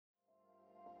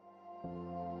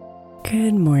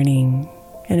Good morning,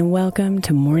 and welcome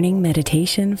to Morning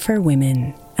Meditation for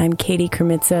Women. I'm Katie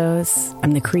Kermitzos.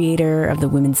 I'm the creator of the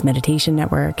Women's Meditation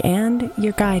Network and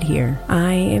your guide here.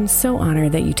 I am so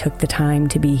honored that you took the time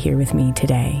to be here with me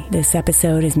today. This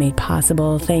episode is made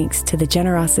possible thanks to the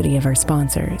generosity of our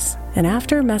sponsors. And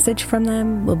after a message from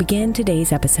them, we'll begin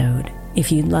today's episode.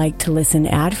 If you'd like to listen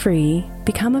ad-free,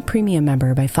 become a premium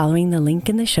member by following the link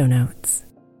in the show notes.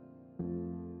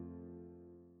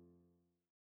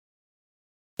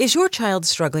 Is your child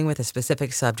struggling with a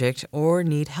specific subject or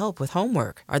need help with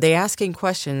homework? Are they asking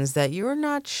questions that you're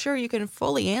not sure you can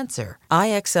fully answer?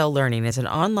 IXL Learning is an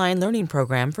online learning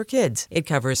program for kids. It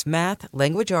covers math,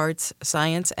 language arts,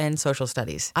 science, and social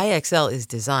studies. IXL is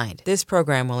designed. This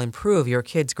program will improve your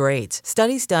kids' grades.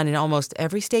 Studies done in almost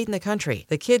every state in the country.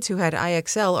 The kids who had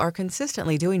IXL are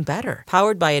consistently doing better.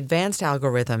 Powered by advanced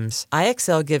algorithms,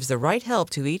 IXL gives the right help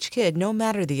to each kid no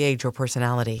matter the age or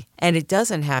personality. And it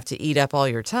doesn't have to eat up all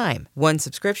your time. One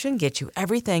subscription gets you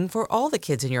everything for all the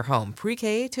kids in your home,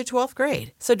 pre-K to 12th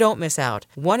grade. So don't miss out.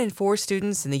 1 in 4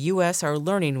 students in the U.S. are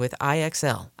learning with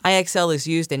IXL. IXL is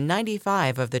used in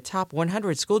 95 of the top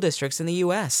 100 school districts in the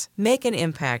U.S. Make an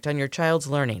impact on your child's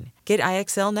learning. Get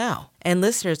IXL now. And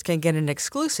listeners can get an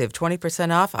exclusive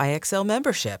 20% off IXL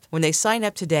membership when they sign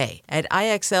up today at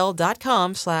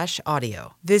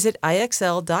IXL.com/audio. Visit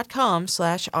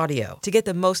IXL.com/audio to get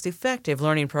the most effective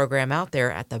learning program out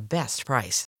there at the best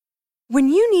price. When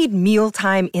you need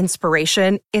mealtime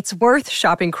inspiration, it's worth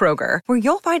shopping Kroger, where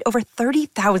you'll find over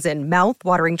 30,000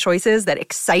 mouth-watering choices that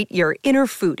excite your inner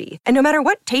foodie. And no matter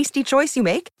what tasty choice you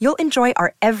make, you'll enjoy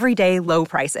our everyday low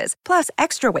prices, plus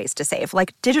extra ways to save,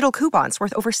 like digital coupons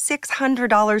worth over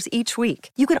 $600 each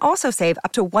week. You can also save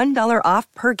up to $1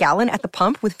 off per gallon at the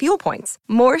pump with fuel points.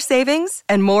 More savings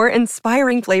and more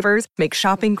inspiring flavors make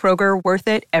shopping Kroger worth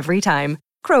it every time.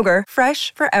 Kroger,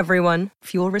 fresh for everyone.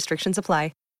 Fuel restrictions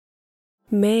apply.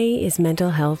 May is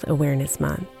Mental Health Awareness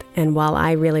Month, and while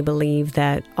I really believe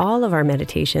that all of our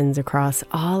meditations across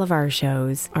all of our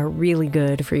shows are really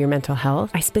good for your mental health,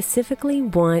 I specifically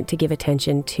want to give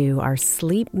attention to our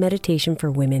Sleep Meditation for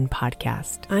Women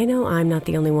podcast. I know I'm not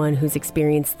the only one who's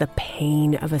experienced the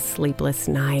pain of a sleepless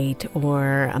night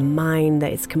or a mind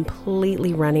that is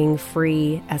completely running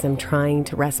free as I'm trying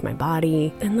to rest my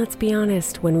body. And let's be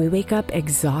honest, when we wake up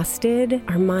exhausted,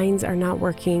 our minds are not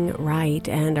working right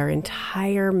and our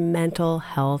entire mental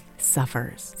health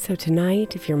suffers. So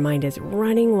tonight, if your mind is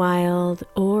running wild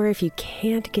or if you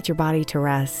can't get your body to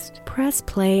rest, press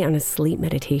play on a sleep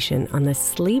meditation on the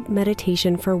Sleep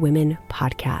Meditation for Women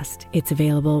podcast. It's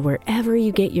available wherever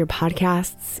you get your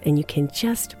podcasts, and you can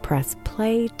just press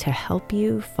play to help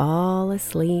you fall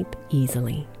asleep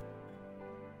easily.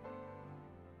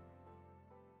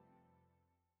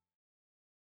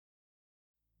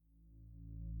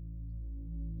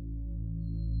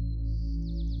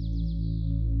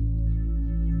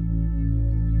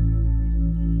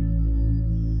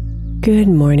 Good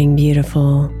morning,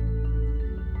 beautiful.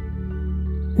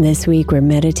 This week we're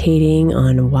meditating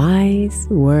on wise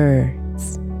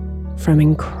words from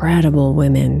incredible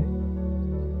women.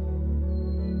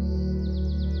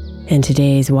 And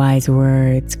today's wise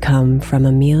words come from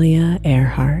Amelia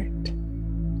Earhart,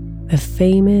 the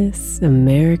famous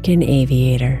American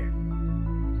aviator.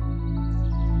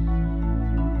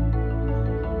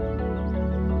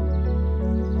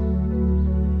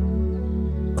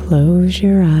 Close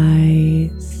your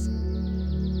eyes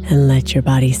and let your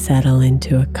body settle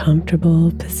into a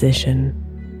comfortable position.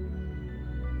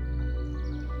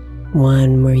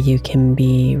 One where you can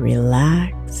be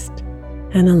relaxed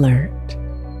and alert.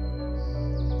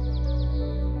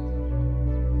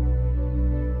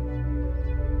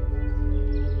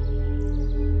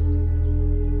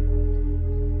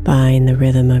 Find the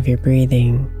rhythm of your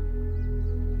breathing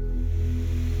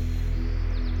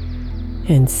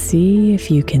and see if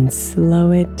you can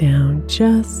slow it down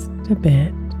just a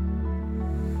bit.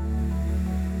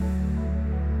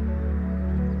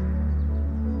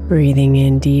 Breathing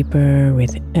in deeper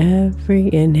with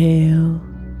every inhale.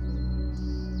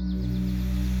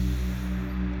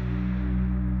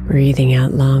 Breathing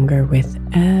out longer with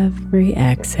every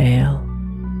exhale.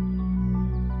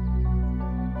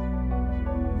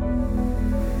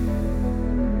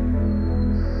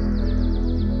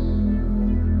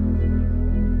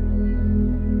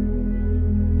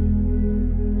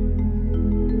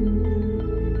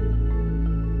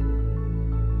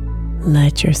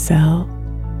 Let yourself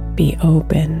be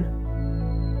open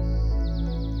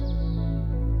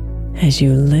as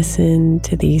you listen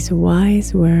to these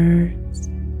wise words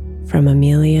from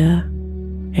Amelia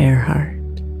Earhart.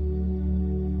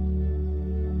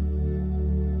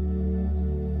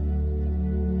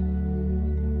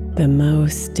 The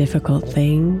most difficult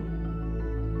thing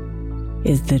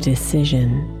is the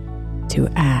decision to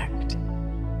act.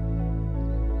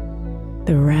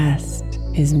 The rest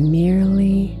is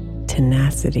merely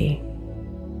tenacity.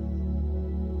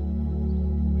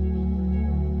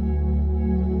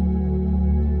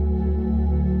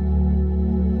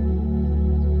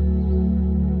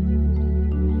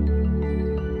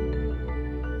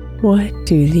 What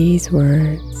do these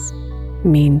words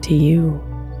mean to you?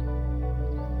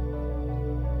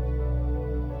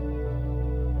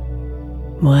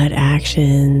 What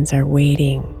actions are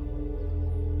waiting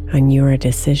on your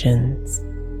decisions?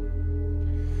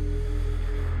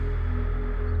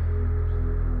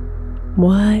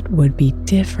 What would be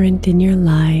different in your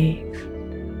life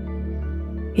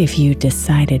if you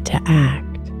decided to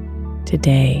act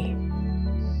today?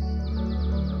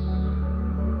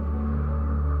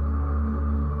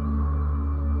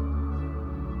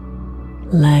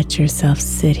 Let yourself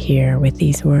sit here with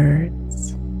these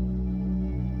words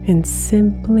and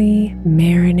simply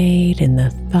marinate in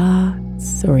the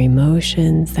thoughts or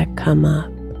emotions that come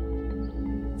up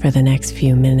for the next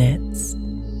few minutes.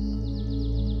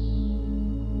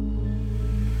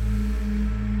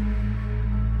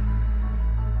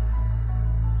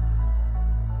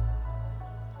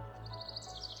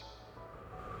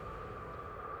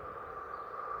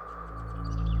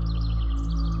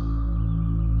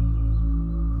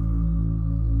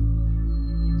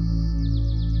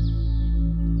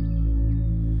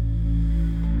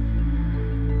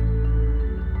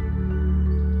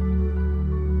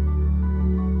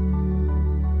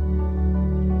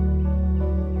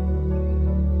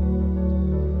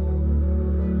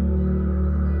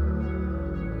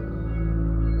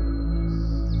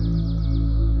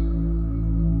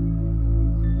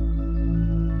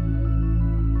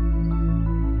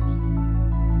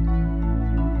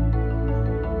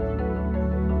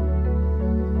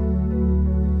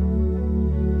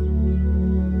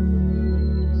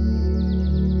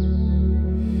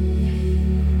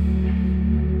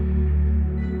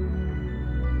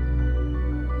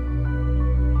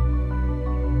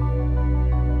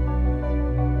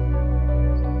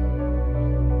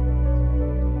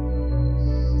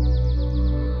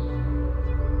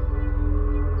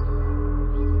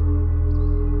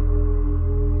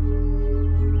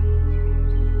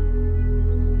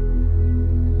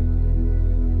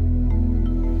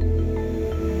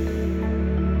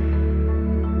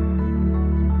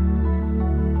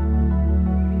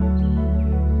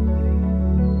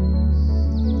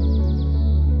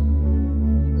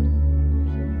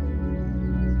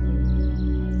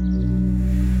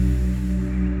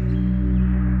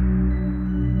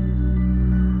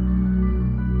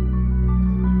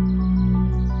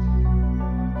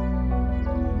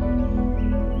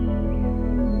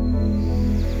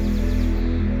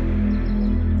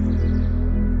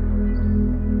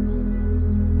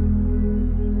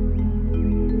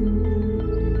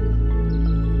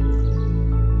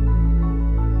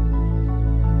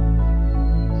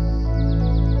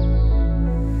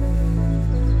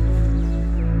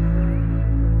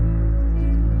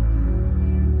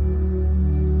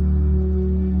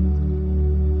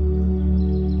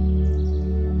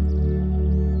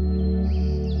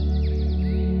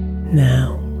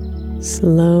 Now,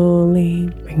 slowly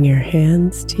bring your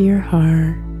hands to your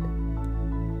heart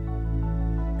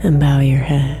and bow your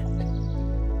head.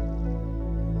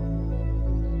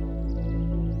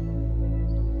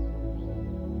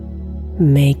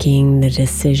 Making the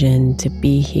decision to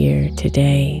be here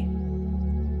today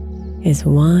is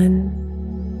one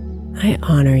I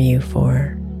honor you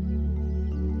for.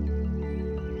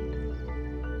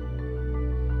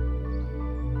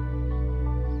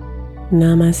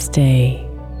 Namaste,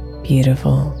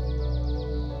 beautiful.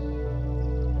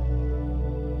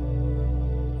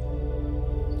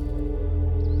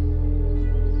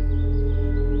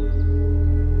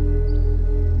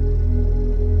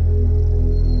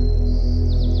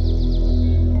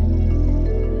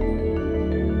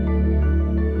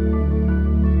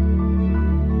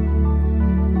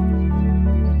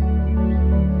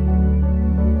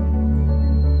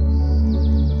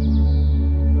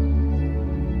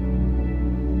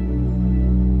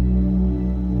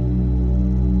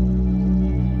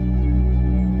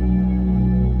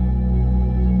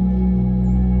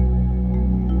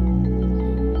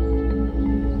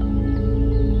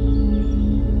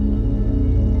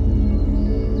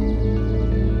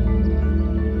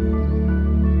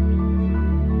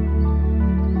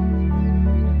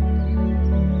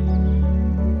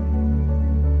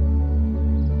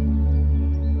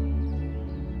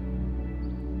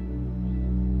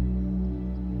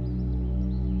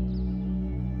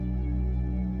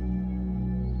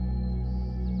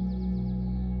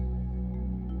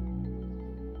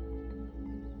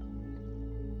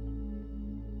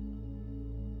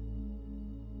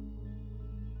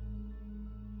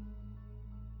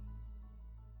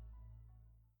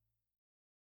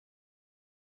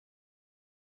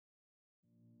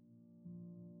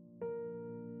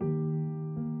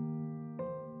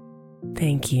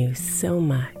 Thank you so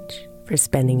much for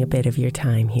spending a bit of your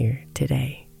time here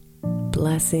today.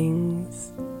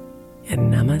 Blessings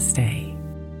and namaste.